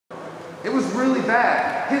It was really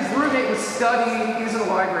bad. His roommate was studying. He was in the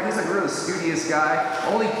library. He's like a really studious guy.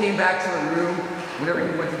 Only came back to the room whenever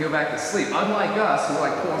he went to go back to sleep. Unlike us, who were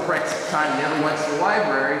like pulling pranks at the time, never went to the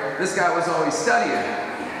library, this guy was always studying.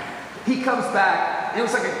 He comes back. It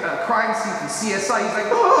was like a crime scene from CSI. He's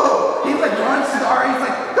like, oh! He like runs to the RA. He's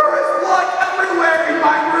like, there is blood everywhere in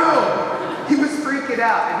my room. He was freaking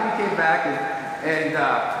out. And then he came back and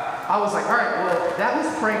I was like, all right, well, that was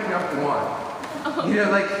prank number one. You know,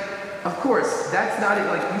 like, of course, that's not it.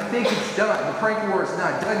 Like, you think it's done. The prank war is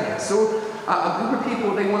not done yet. So a group of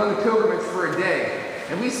people, they went on the pilgrimage for a day.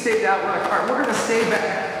 And we stayed out. We're like, all right, we're going to stay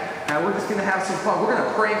back. And we're just going to have some fun. We're going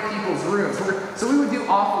to prank people's rooms. So we would do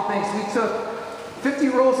awful things. We took 50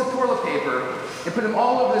 rolls of toilet paper and put them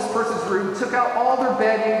all over this person's room, took out all their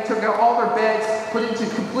bedding, took out all their beds, put it into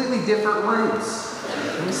completely different rooms.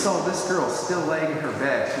 And we saw this girl still laying in her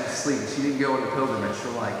bed. She was asleep. She didn't go on the pilgrimage.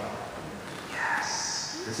 We're like,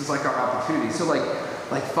 yes, this is like our opportunity. So like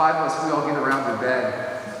 5 of us, we all get around the bed,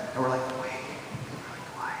 and we're like, wait, we're really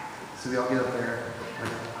quiet. So we all get up there,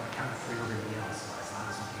 like, on the count of 3, we're going to yell as loud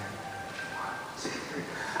as we can. 1, 2, 3.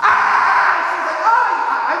 Ah! She's like,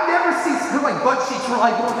 oh! I've never seen her like butt cheeks were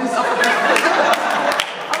like going this up and down.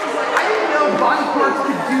 I was like, I didn't know body parts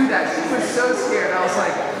could do that. She was so scared. I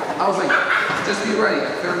was like, just be ready. A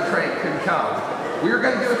third prank could come. We were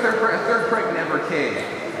going to do a third prank never came.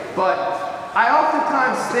 But I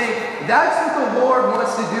oftentimes think that's what the Lord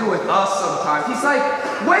wants to do with us sometimes. He's like,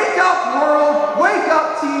 wake up world, wake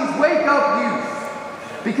up teens, wake up youth.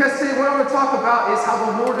 Because today what I'm going to talk about is how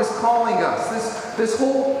the Lord is calling us.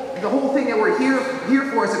 The whole thing that we're here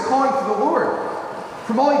for is a calling for the Lord.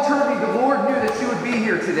 From all eternity, the Lord knew that you would be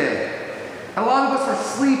here today. And a lot of us are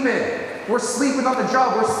sleeping. We're sleeping on the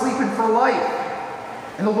job. We're sleeping for life.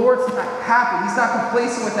 And the Lord's not happy. He's not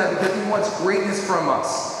complacent with that because He wants greatness from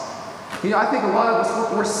us. You know, I think a lot of us,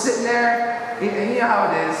 we're sitting there, and you know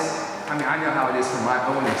how it is. I mean, I know how it is from my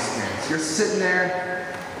own experience. You're sitting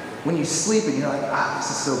there when you sleep, and you're like,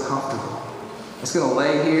 this is so comfortable. I'm just going to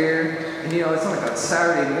lay here. And you know, it's like a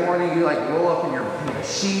Saturday morning. You like roll up in your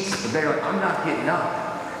sheets, but they're like, I'm not getting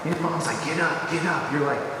up. And your mom's like, get up, get up. You're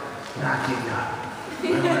like, I'm not getting up. I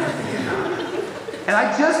don't have to get up. And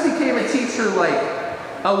I just became a teacher like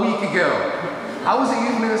a week ago. I was a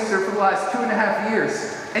youth minister for the last 2.5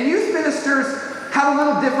 years. And youth ministers have a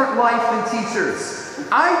little different life than teachers.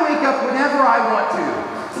 I wake up whenever I want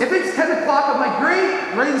to. If it's 10 o'clock, I'm like,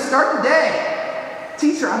 great, ready to start the day.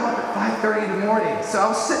 Teacher, I'm up at 5:30 in the morning. So I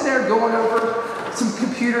was sitting there going over some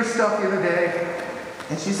computer stuff the other day.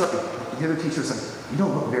 And she's like, the other teacher was like, you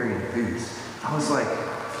don't look very enthused. I was like,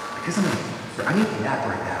 because I need a nap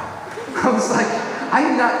right now. I was like, I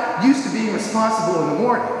am not used to being responsible in the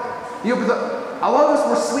morning. You know, but a lot of us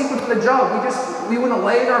were sleeping for the job. We want to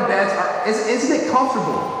lay in our beds. Isn't it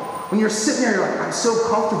comfortable? When you're sitting there, you're like, I'm so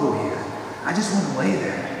comfortable here. I just want to lay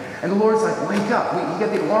there. And the Lord's like, wake up. You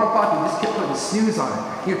got the alarm clock, you just keep putting the snooze on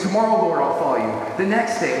it. You know, tomorrow, Lord, I'll follow you. The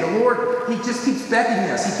next day. And the Lord, He just keeps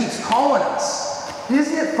beckoning us. He keeps calling us. And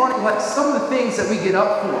isn't it funny, like some of the things that we get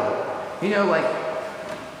up for? You know, like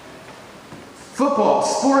football,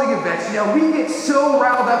 sporting events, you know, we get so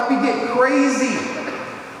riled up, we get crazy.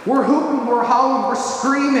 We're hooping, we're hollering, we're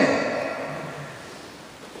screaming.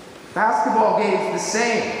 Basketball games, the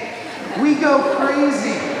same. We go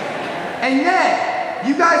crazy. And then,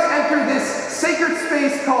 you guys enter this sacred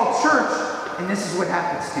space called church, and this is what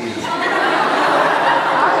happens to you.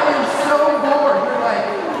 I am so bored. You're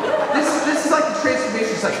like, this is like the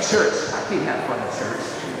transformation. It's like church. I can't have fun at church.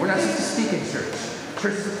 We're not supposed to speak in church.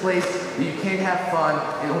 Church is a place where you can't have fun,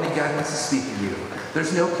 and only God wants to speak to you.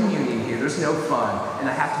 There's no communion here. There's no fun. And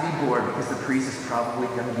I have to be bored because the priest is probably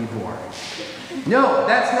going to be boring. No,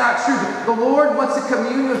 that's not true. The Lord wants to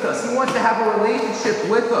commune with us. He wants to have a relationship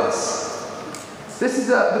with us. This is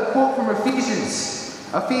the quote from Ephesians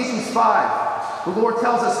 5. The Lord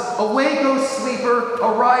tells us, awake, O sleeper,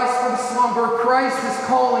 arise from slumber. Christ is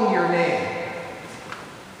calling your name.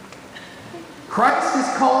 Christ is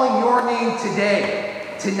calling your name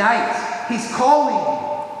today, tonight. He's calling you.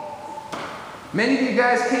 Many of you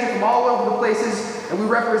guys came from all over the places, and we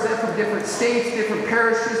represent from different states, different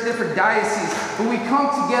parishes, different dioceses. But we come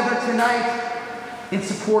together tonight in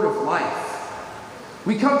support of life.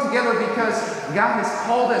 We come together because God has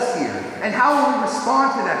called us here. And how will we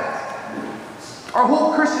respond to that? Our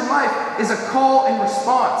whole Christian life is a call and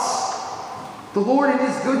response. The Lord in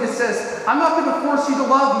His goodness says, I'm not going to force you to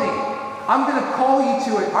love me. I'm going to call you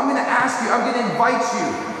to it. I'm going to ask you. I'm going to invite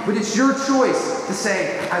you. But it's your choice to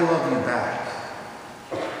say, I love you back.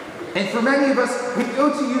 And for many of us, we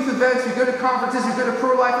go to youth events, we go to conferences, we go to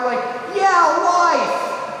pro-life, we're like, yeah,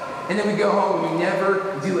 life! and then we go home and we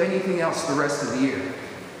never do anything else the rest of the year.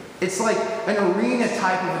 It's like an arena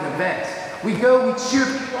type of an event. We go, we cheer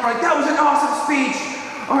people on, like, that was an awesome speech.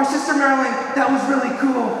 Or Sister Marilyn, that was really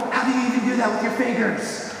cool. How do you even do that with your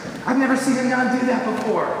fingers? I've never seen a nun do that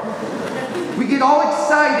before. We get all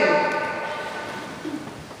excited.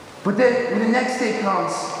 But then when the next day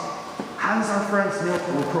comes, how does our friends know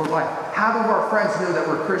that we're pro-life? How do our friends know that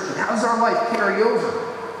we're Christian? How does our life carry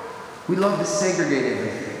over? We love to segregate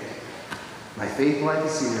everything. My faith life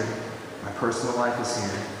is here. My personal life is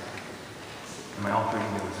here. And my alter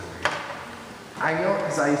ego is over here. I know it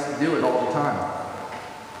because I used to do it all the time.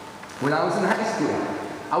 When I was in high school,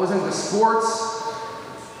 I was into sports,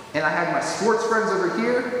 and I had my sports friends over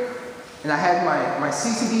here, and I had my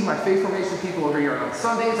CCD, my faith formation people over here. And on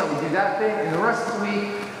Sundays, I would do that thing, and the rest of the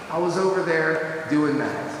week, I was over there doing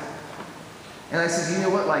that. And I said, you know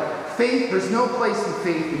what, like, faith, there's no place for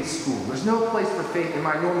faith in school. There's no place for faith in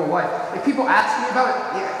my normal life. If people ask me about it,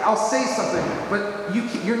 yeah, I'll say something, but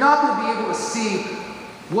you're not going to be able to see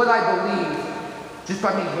what I believe just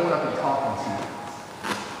by me going up and talking to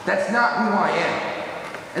you. That's not who I am.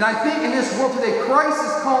 And I think in this world today, Christ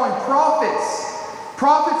is calling prophets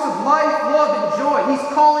of life, love, and joy.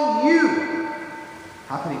 He's calling you.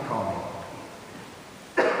 How can he call me?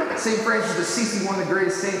 St. Francis of Assisi, one of the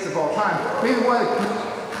greatest saints of all time, maybe one of the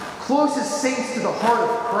closest saints to the heart of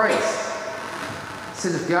Christ,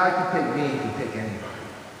 said if God can pick me, he can pick anybody.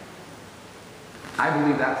 I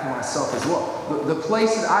believe that for myself as well. The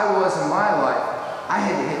place that I was in my life, I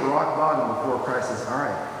had to hit rock bottom before Christ says, all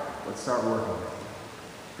right, let's start working with it.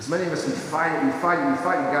 Because many of us, we fight it, and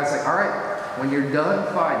God's like, all right, when you're done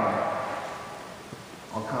fighting,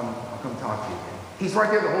 I'll come talk to you again. He's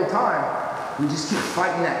right there the whole time. We just keep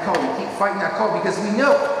fighting that call. We keep fighting that call because we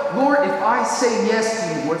know, Lord, if I say yes to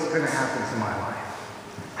you, what's going to happen to my life?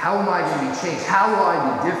 How am I going to be changed? How will I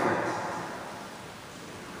be different?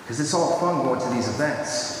 Because it's all fun going to these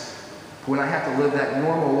events. But when I have to live that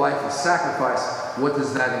normal life of sacrifice, what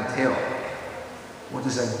does that entail? What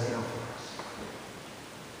does that entail for us?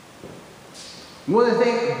 One of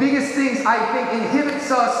the biggest things I think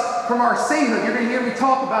inhibits us from our sainthood, you're going to hear me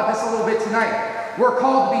talk about this a little bit tonight. We're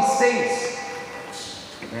called to be saints.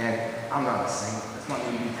 Man, I'm not a saint. That's not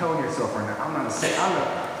what you're telling yourself right now. I'm not a saint. I'm the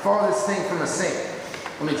farthest thing from a saint.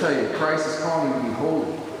 Let me tell you, Christ is calling you to be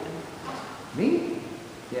holy. Me?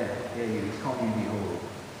 Yeah, he's calling you to be holy.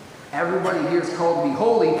 Everybody here is called to be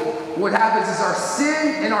holy. What happens is our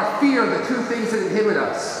sin and our fear are the two things that inhibit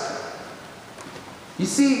us. You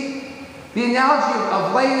see, the analogy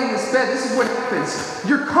of laying in this bed, this is what happens.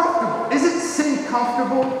 You're comfortable. Isn't sin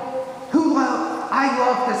comfortable? I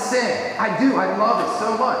love to sin. I do. I love it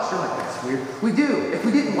so much. You're like, that's weird. We do. If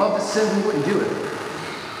we didn't love to sin, we wouldn't do it.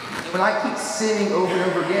 When I keep sinning over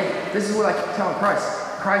and over again, this is what I keep telling Christ.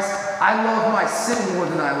 Christ, I love my sin more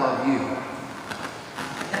than I love you.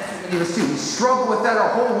 That's what many of us do. We struggle with that our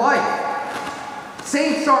whole life.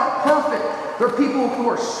 Saints aren't perfect. They're people who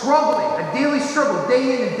are struggling, a daily struggle,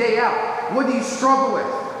 day in and day out. What do you struggle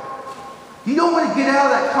with? You don't want to get out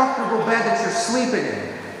of that comfortable bed that you're sleeping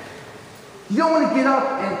in. You don't want to get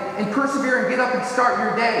up and persevere and get up and start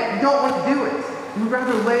your day. You don't want to do it. You'd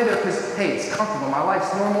rather lay there because, hey, it's comfortable. My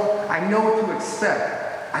life's normal. I know what to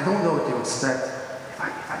expect. I don't know what to expect if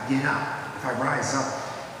I get up, if I rise up.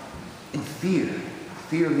 And fear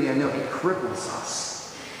of the unknown, it cripples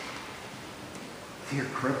us. Fear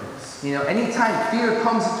cripples. You know, anytime fear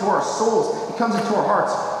comes into our souls, it comes into our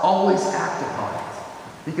hearts, always act upon it.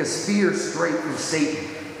 Because fear is straight from Satan.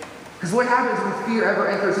 Because what happens when fear ever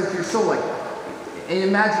enters into your soul? And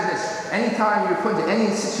imagine this, anytime you're put into any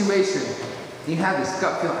situation, you have this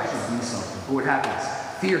gut feeling, I should do something. But what happens?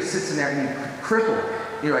 Fear sits in there and you cripple.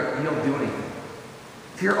 You're like, you don't do anything.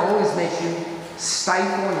 Fear always makes you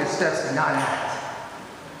stifle in your steps and not act.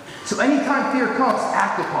 So anytime fear comes,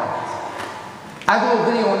 act upon it. I have a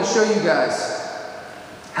little video I want to show you guys.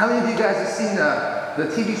 How many of you guys have seen the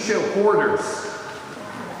TV show Hoarders?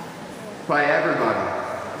 By everybody.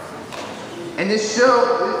 And this show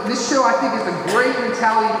I think is a great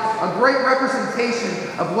mentality, a great representation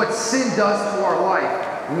of what sin does to our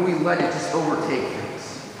life when we let it just overtake things.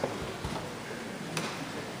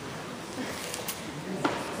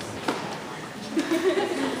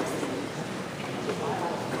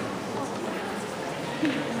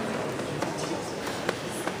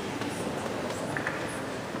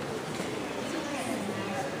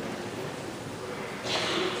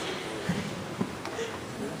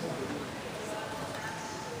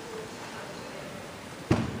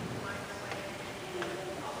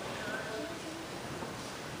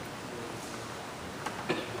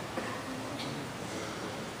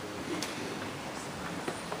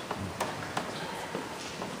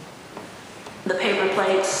 The paper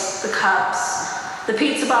plates, the cups, the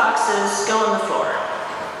pizza boxes go on the floor.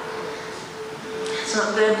 It's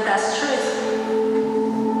not good, but that's the truth.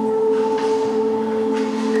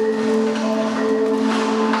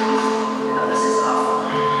 Oh, this is awful.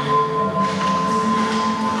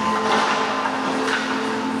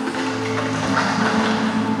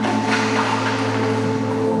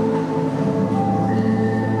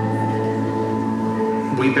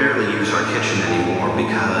 We barely use our kitchen anymore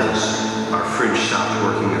because our fridge stopped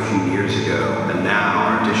working a few years ago, and now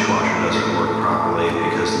our dishwasher doesn't work properly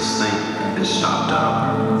because the sink is stopped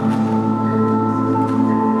up.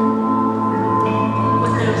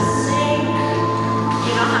 With no sink,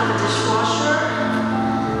 you don't have a dishwasher.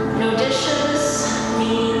 No dishes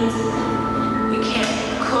means you can't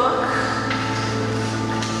cook.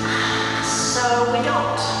 So we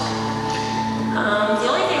don't. The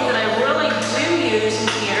only thing that I really do use in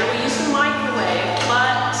here, we use the microwave,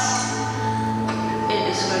 but it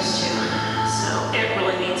is supposed to. So it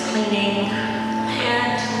really needs cleaning.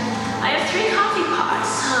 And I have 3 coffee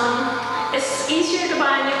pots. It's easier to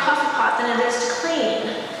buy a new coffee pot than it is to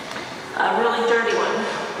clean a really dirty one.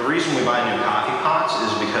 The reason we buy new coffee pots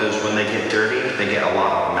is because when they get dirty, they get a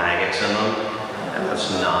lot of maggots in them, and that's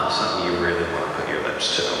not something you really want to put your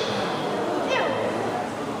lips to.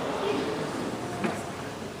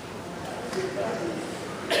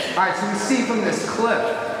 All right, so we see from this clip,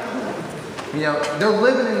 they're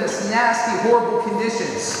living in this nasty, horrible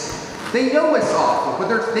conditions. They know it's awful,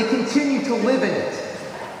 but they continue to live in it.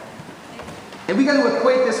 And we got to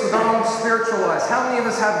equate this with our own spiritual lives. How many of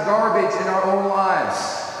us have garbage in our own lives?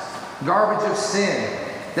 Garbage of sin.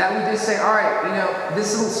 That we just say, all right,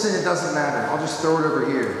 this little sin, it doesn't matter. I'll just throw it over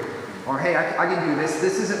here. Or, hey, I can do this.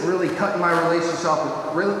 This isn't really cutting my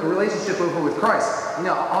relationship over with Christ.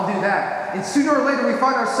 I'll do that. And sooner or later, we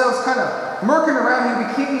find ourselves kind of murking around here.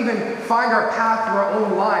 We can't even find our path through our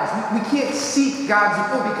own lives. We can't seek God's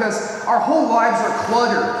will because our whole lives are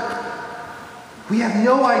cluttered. We have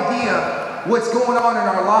no idea what's going on in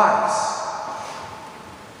our lives.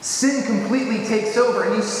 Sin completely takes over.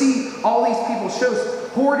 And you see all these people's shows.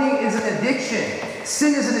 Hoarding is an addiction.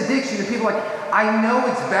 Sin is an addiction. And people are like, I know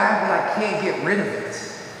it's bad, but I can't get rid of it.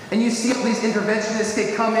 And you see all these interventionists,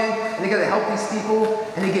 they come in and they got to help these people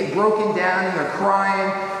and they get broken down and they're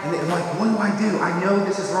crying and they're like, what do? I know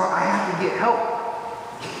this is wrong. I have to get help.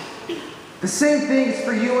 The same thing is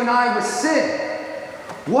for you and I with sin.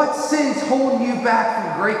 What sin's holding you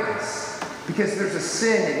back from greatness? Because there's a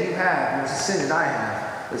sin that you have, and there's a sin that I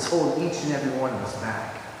have that's holding each and every one of us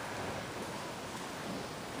back.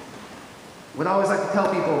 What I always like to tell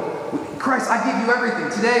people, Christ, I give you everything.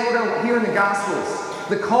 Today we're going to hear in the Gospels,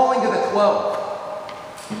 the calling of the 12.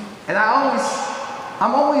 And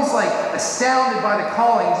I'm always like astounded by the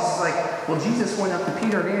calling. It's just like, well, Jesus went up to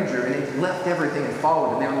Peter and Andrew and they left everything and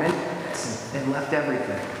followed him. They were meant and left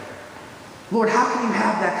everything. Lord, how can you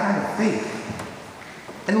have that kind of faith?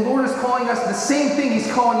 And the Lord is calling us the same thing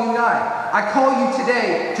He's calling you and I. I call you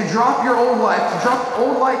today to drop your old life, to drop the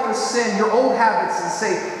old life of sin, your old habits, and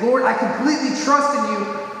say, Lord, I completely trust in you.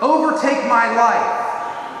 Overtake my life.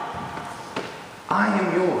 I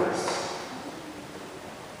am yours.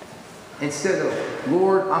 Instead of,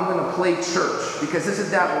 Lord, I'm going to play church. Because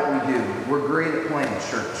isn't that what we do? We're great at playing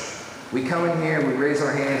church. We come in here, we raise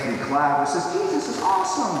our hands, we clap. It says, Jesus is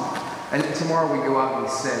awesome. And then tomorrow we go out and we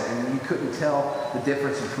sin, and you couldn't tell the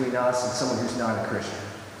difference between us and someone who's not a Christian.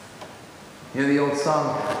 The old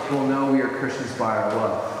song, we'll know we are Christians by our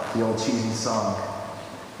love. The old cheesy song,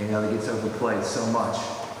 that gets overplayed so much.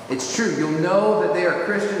 It's true. You'll know that they are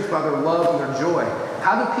Christians by their love and their joy.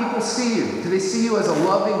 How do people see you? Do they see you as a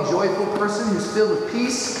loving, joyful person who's filled with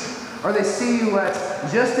peace? Or they see you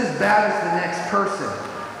as just as bad as the next person?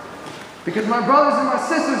 Because my brothers and my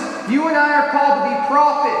sisters, you and I are called to be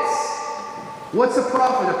prophets. What's a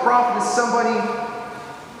prophet? A prophet is somebody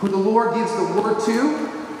who the Lord gives the word to,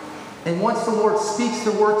 and once the Lord speaks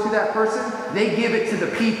the word to that person, they give it to the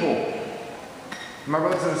people. My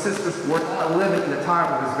brothers and sisters, we're not living in a time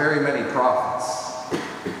where there's very many prophets.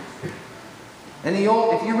 And if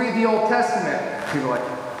you read the Old Testament, people are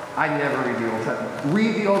like, I never read the Old Testament.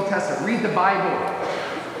 Read the Old Testament. Read the Bible.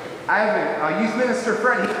 I have a youth minister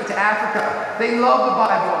friend. He went to Africa. They love the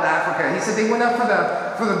Bible in Africa. He said they went up for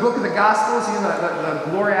the book of the Gospels,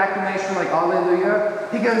 the glory acclamation, like Alleluia.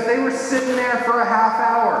 He goes, they were sitting there for a half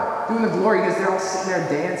hour doing the glory. He goes, they're all sitting there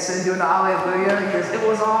dancing, doing the Alleluia. He goes, it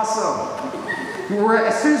was awesome.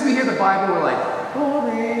 As soon as we hear the Bible, we're like,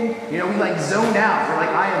 glory. We like zone out. We're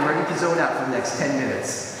like, I am ready to zone out for the next 10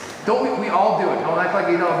 minutes. Don't we all do it? Don't act like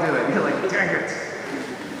you don't do it. You're like, dang it.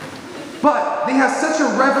 But they have such a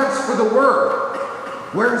reverence for the Word.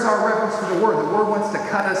 Where is our reverence for the Word? The Word wants to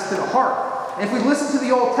cut us to the heart. And if we listen to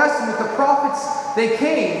the Old Testament, the prophets, they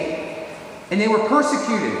came and they were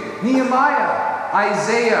persecuted. Nehemiah,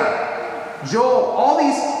 Isaiah, Joel, all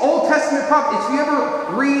these Old Testament prophets, if you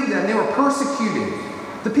ever read them, they were persecuted.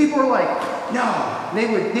 The people were like, no. They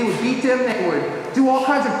would beat them. They would do all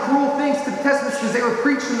kinds of cruel things to the Testaments because they were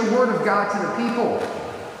preaching the Word of God to the people.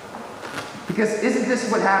 Because isn't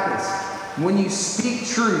this what happens? When you speak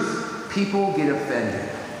truth, people get offended.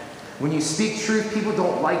 When you speak truth, people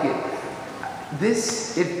don't like it.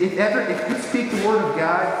 If you speak the Word of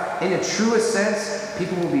God in a truest sense,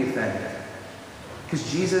 people will be offended. Because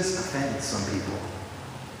Jesus offended some people.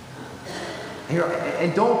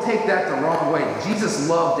 And don't take that the wrong way. Jesus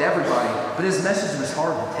loved everybody, but his message was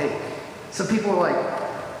hard to take. Some people are like,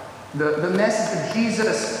 the message of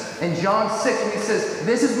Jesus in John 6, when he says,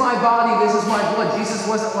 this is my body, this is my blood. Jesus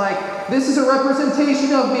wasn't like, this is a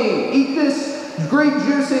representation of me. Eat this grape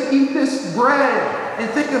juice and eat this bread and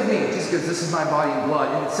think of me. Jesus goes, this is my body and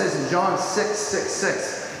blood. And it says in John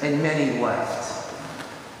 6, and many left.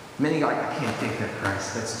 Many are like, I can't take that,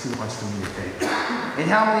 Christ. That's too much for me to take. And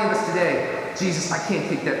how many of us today, Jesus, I can't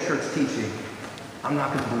take that church teaching. I'm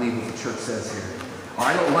not going to believe what the church says here. Or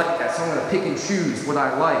I don't like that, so I'm going to pick and choose what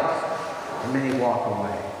I like. And many walk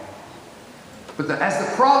away. But as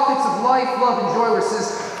the prophets of life, love, and joy, where it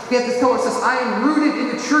says, we have to tell us, I am rooted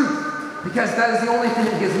in the truth. Because that is the only thing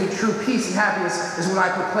that gives me true peace and happiness is when I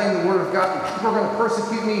proclaim the Word of God. People are going to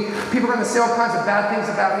persecute me. People are going to say all kinds of bad things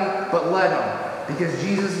about me. But let them. Because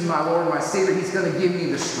Jesus is my Lord and my Savior. He's going to give me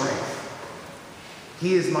the strength.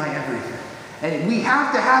 He is my everything. And we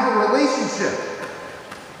have to have a relationship.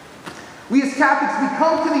 We as Catholics, we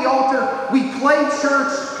come to the altar, we play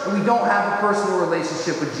church, and we don't have a personal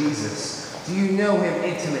relationship with Jesus. Do you know Him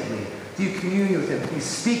intimately? Do you commune with Him? Do you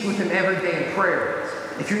speak with Him every day in prayer?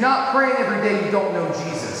 If you're not praying every day, you don't know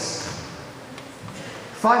Jesus.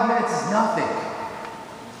 5 minutes is nothing.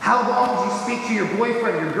 How long did you speak to your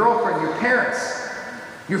boyfriend, your girlfriend, your parents,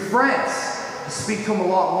 your friends? You speak to them a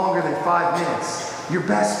lot longer than 5 minutes. Your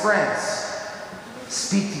best friends.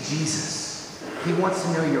 Speak to Jesus. He wants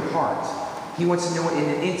to know your heart. He wants to know it in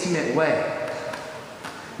an intimate way.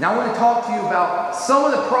 Now I want to talk to you about some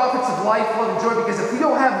of the prophets of life, love, and joy, because if we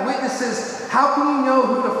don't have witnesses, how can you know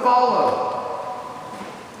who to follow?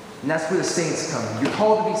 And that's where the saints come in. You're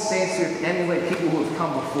called to be saints. You have to emulate people who have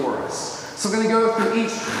come before us. So we're going to go through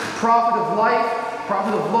each prophet of life,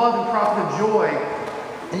 prophet of love, and prophet of joy.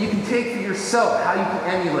 And you can take for yourself how you can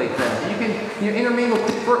emulate them. You can intermingle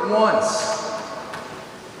different ones.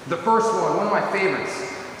 The first one of my favorites,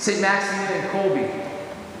 St. Maximilian Kolbe.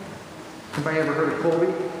 Anybody ever heard of Kolbe?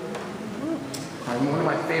 One of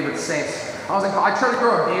my favorite saints. I tried to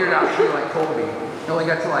grow a beard out here like Kolbe. I only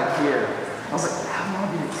got to like here. I was like, how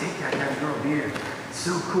long did it take that guy to grow a beard? It's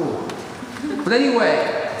so cool. But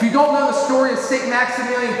anyway, if you don't know the story of St.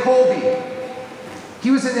 Maximilian Kolbe,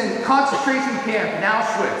 he was in a concentration camp in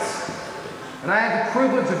Auschwitz. And I had the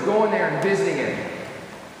privilege of going there and visiting it.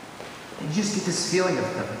 And you just get this feeling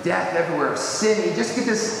of death everywhere, of sin. You just get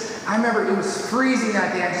this, I remember it was freezing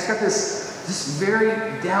that day. I just got this very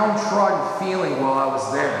downtrodden feeling while I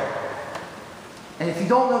was there. And if you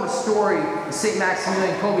don't know the story of St.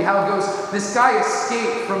 Maximilian Kolbe, how it goes, this guy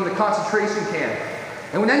escaped from the concentration camp.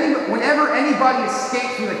 And whenever anybody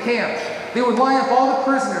escaped from the camp, they would line up all the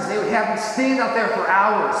prisoners. They would have them stand out there for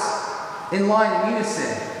hours in line in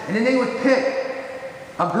unison. And then they would pick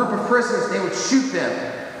a group of prisoners and they would shoot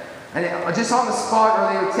them. And just on the spot,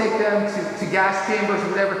 or they would take them to gas chambers or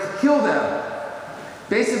whatever to kill them.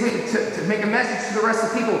 Basically, to make a message to the rest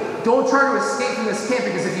of the people, don't try to escape from this camp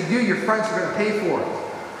because if you do, your friends are going to pay for it.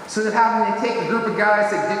 So that happened, they take a group of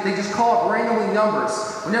guys, they just call up randomly numbers.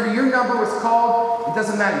 Whenever your number was called, it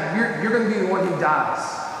doesn't matter, you're going to be the one who dies.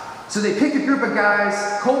 So they picked a group of guys.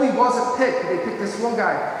 Kolbe wasn't picked, but they picked this one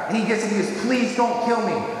guy. And he gets up and he goes, please don't kill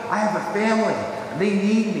me. I have a family. They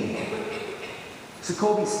need me. So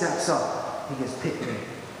Kolbe steps up. He goes, pick me.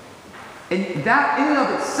 And that in and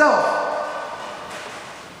of itself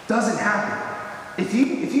doesn't happen. If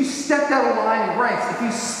you stepped out of line in ranks, if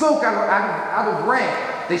you spoke out of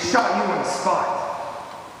rank, they shot you on the spot.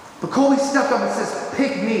 But Kolbe stepped up and says,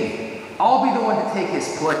 pick me. I'll be the one to take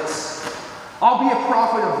his place. I'll be a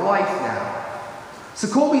prophet of life now. So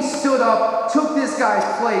Kolbe stood up, took this guy's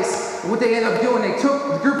place, and what they ended up doing, they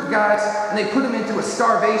took the group of guys and they put them into a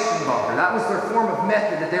starvation bunker. That was their form of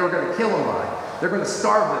method that they were going to kill them by. They're going to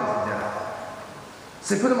starve them to death.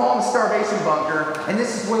 So they put them all in the starvation bunker, and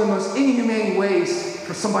this is one of the most inhumane ways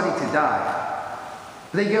for somebody to die.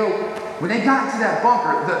 When they got into that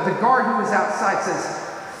bunker, the guard who was outside says,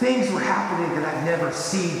 things were happening that I've never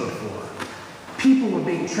seen before. People were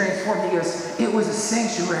being transformed. He goes, it was a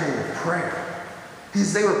sanctuary of prayer. He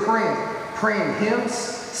says they were praying hymns,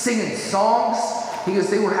 singing songs. He goes,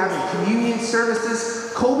 they were having communion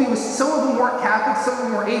services. Some of them weren't Catholics, some of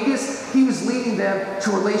them were atheists. He was leading them to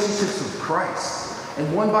relationships with Christ.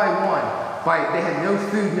 And one by one, they had no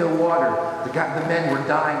food, no water. The men were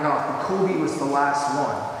dying off, and Colby was the last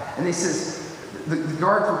one. And he says, the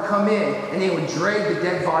guards would come in and they would drag the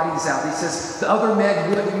dead bodies out. He says the other men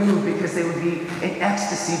wouldn't move because they would be in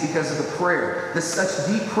ecstasy because of the prayer. Such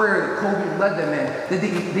deep prayer that Colby led them in that they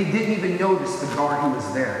didn't even notice the guard who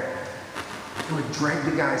was there. He would drag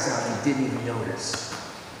the guys out and didn't even notice.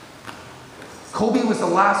 Colby was the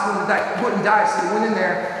last one that wouldn't die, so they went in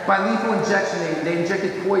there by lethal injection. They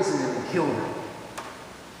injected poison in him and killed him.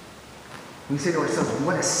 We say to ourselves,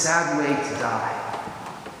 what a sad way to die.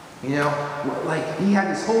 You know, like he had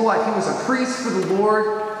his whole life. He was a priest for the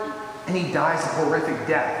Lord, and he dies a horrific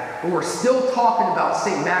death. But we're still talking about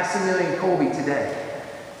St. Maximilian Kolbe today.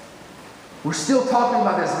 We're still talking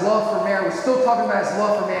about his love for Mary. We're still talking about his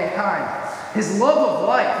love for mankind. His love of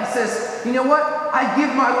life. He says, you know what? I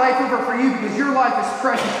give my life over for you because your life is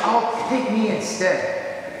precious. I'll take me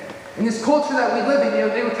instead. In this culture that we live in, you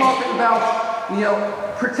know, they were talking about, you know,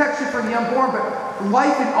 protection for the unborn, but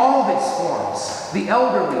life in all of its forms. The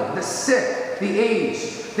elderly, the sick, the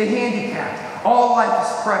aged, the handicapped. All life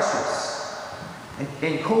is precious.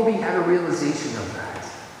 And Kolbe had a realization of that.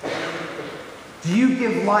 Do you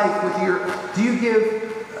give life do you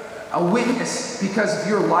give a witness because of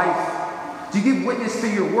your life? Do you give witness to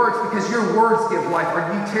your words because your words give life? Or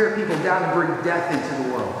do you tear people down and bring death into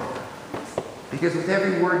the world? Because with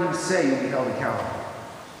every word you say, you'll be held accountable.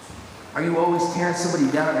 Are you always tearing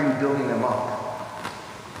somebody down, or are you building them up?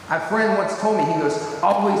 A friend once told me, he goes,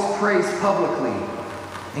 always praise publicly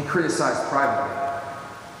and criticize privately.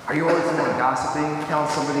 Are you always the one gossiping, telling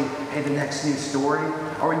somebody, hey, the next news story?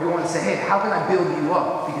 Or are you going to say, hey, how can I build you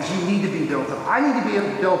up? Because you need to be built up. I need to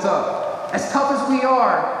be built up. As tough as we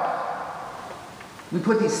are, we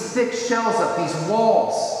put these thick shells up, these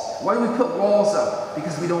walls. Why do we put walls up?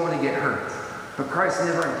 Because we don't want to get hurt. But Christ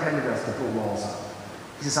never intended us to put walls up.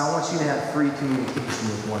 He says, I want you to have free communication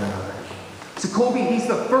with one another. So Kolbe, he's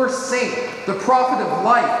the first saint, the prophet of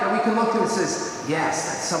life that we can look to and says, yes,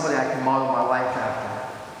 that's somebody I can model my life after.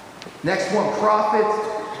 Next one, prophet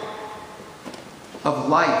of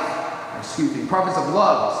life. Prophets of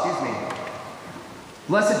love,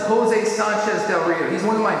 Blessed Jose Sanchez del Rio. He's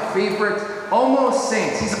one of my favorite, almost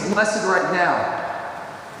saints. He's a blessed right now.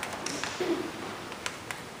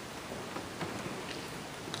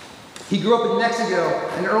 He grew up in Mexico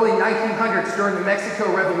in the early 1900s during the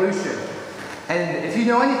Mexico Revolution. And if you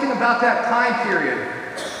know anything about that time period,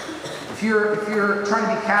 if you're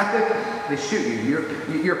trying to be Catholic, they shoot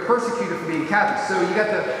you. You're persecuted for being Catholic. So you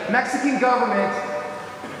got the Mexican government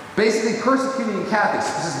basically persecuting Catholics.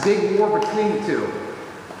 There's this big war between the two.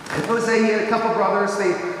 And Jose, he had a couple brothers.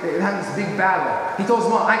 They had this big battle. He told his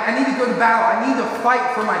mom, I need to go to battle. I need to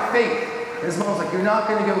fight for my faith. And his mom was like, you're not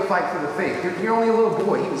going to go fight for the faith. You're only a little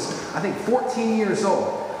boy. He was, I think, 14 years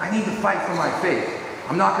old. I need to fight for my faith.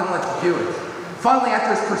 I'm not going to let you do it. Finally,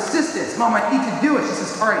 after his persistence, Mom, I need to do it. She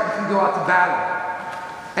says, all right, you can go out to battle.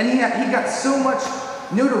 And he got so much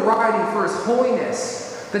notoriety for his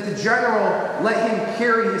holiness that the general let him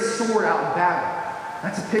carry his sword out in battle.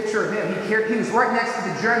 That's a picture of him. He was right next to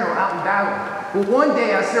the general out in battle. Well, one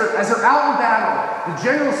day, as they're out in battle, the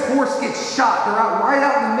general's horse gets shot. They're right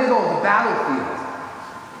out in the middle of the battlefield.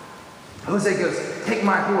 Jose goes, take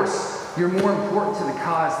my horse. You're more important to the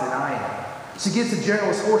cause than I am. So he gets the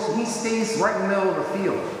general's horse, and he stays right in the middle of the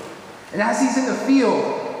field. And as he's in the field,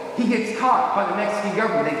 he gets caught by the Mexican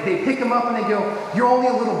government. They pick him up and they go, you're only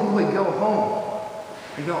a little boy, go home.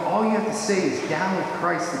 They go, all you have to say is, down with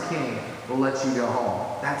Christ the King. We'll let you go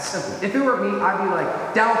home. That's simple. If it were me, I'd be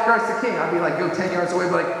like, down with Christ the King. I'd be like, go 10 yards away,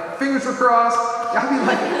 but like, fingers were crossed. I'd be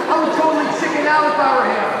like, I would totally chicken out if I were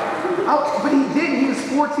him. But he didn't. He was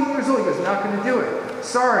 14 years old. He goes, not going to do it.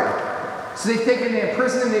 Sorry. So they take him, they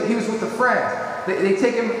imprison him. He was with a friend. They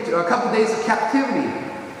take him to a couple days of captivity.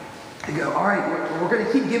 They go, all right, we're going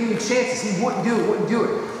to keep giving you chances. He wouldn't do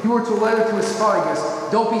it. He wrote a letter to his father. He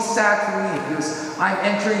goes, don't be sad for me. He goes, I'm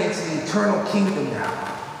entering into the eternal kingdom now.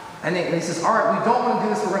 And he says, all right, we don't want to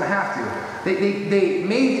do this, we're going to have to.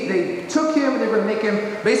 They took him and they were going to make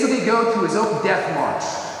him basically go to his own death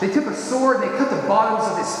march. They took a sword and they cut the bottoms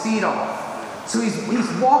of his feet off. So he's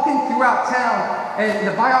walking throughout town, and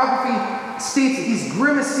the biography states that he's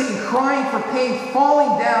grimacing, crying for pain,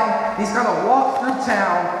 falling down. He's got to walk through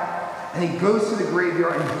town, and he goes to the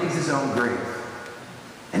graveyard and digs his own grave.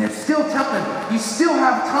 And it's still telling him, you still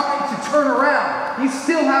have time to turn around. You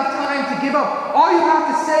still have time to give up. All you have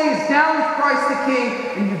to say is down with Christ the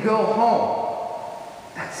King, and you go home.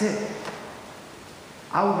 That's it.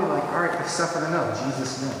 I would be like, all right, I've suffered enough.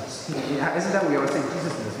 Jesus knows. Isn't that what we always say?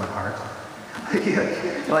 Jesus knows my heart.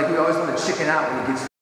 Like we always want to chicken out when he gets